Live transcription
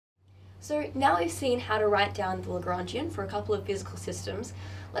So now we've seen how to write down the Lagrangian for a couple of physical systems,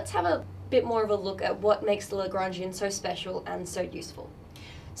 let's have a bit more of a look at what makes the Lagrangian so special and so useful.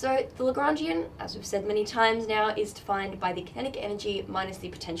 So the Lagrangian, as we've said many times now, is defined by the kinetic energy minus the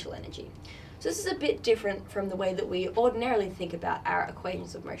potential energy. So this is a bit different from the way that we ordinarily think about our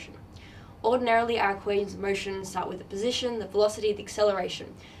equations of motion. Ordinarily, our equations of motion start with the position, the velocity, the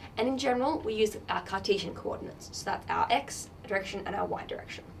acceleration, and in general we use our Cartesian coordinates, so that's our x direction and our y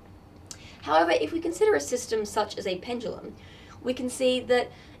direction. However, if we consider a system such as a pendulum, we can see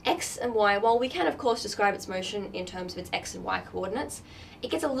that x and y, while we can of course describe its motion in terms of its x and y coordinates, it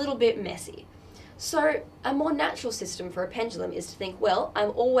gets a little bit messy. So a more natural system for a pendulum is to think, well,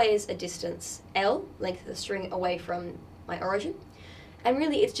 I'm always a distance L, length of the string, away from my origin, and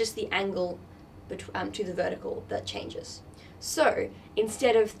really it's just the angle to the vertical that changes. So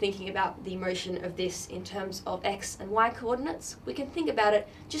instead of thinking about the motion of this in terms of x and y coordinates, we can think about it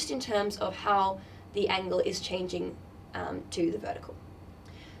just in terms of how the angle is changing to the vertical.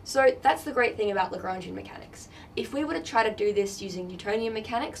 So that's the great thing about Lagrangian mechanics. If we were to try to do this using Newtonian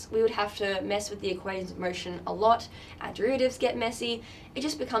mechanics, we would have to mess with the equations of motion a lot, our derivatives get messy, it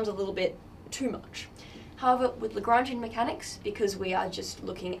just becomes a little bit too much. However, with Lagrangian mechanics, because we are just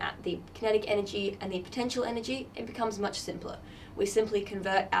looking at the kinetic energy and the potential energy, it becomes much simpler. We simply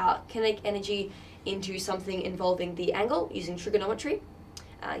convert our kinetic energy into something involving the angle using trigonometry.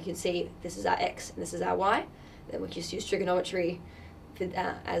 You can see this is our x and this is our y. Then we just use trigonometry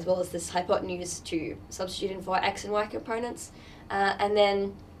as well as this hypotenuse to substitute in for our x and y components. And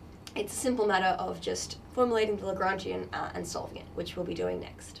then it's a simple matter of just formulating the Lagrangian and solving it, which we'll be doing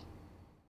next.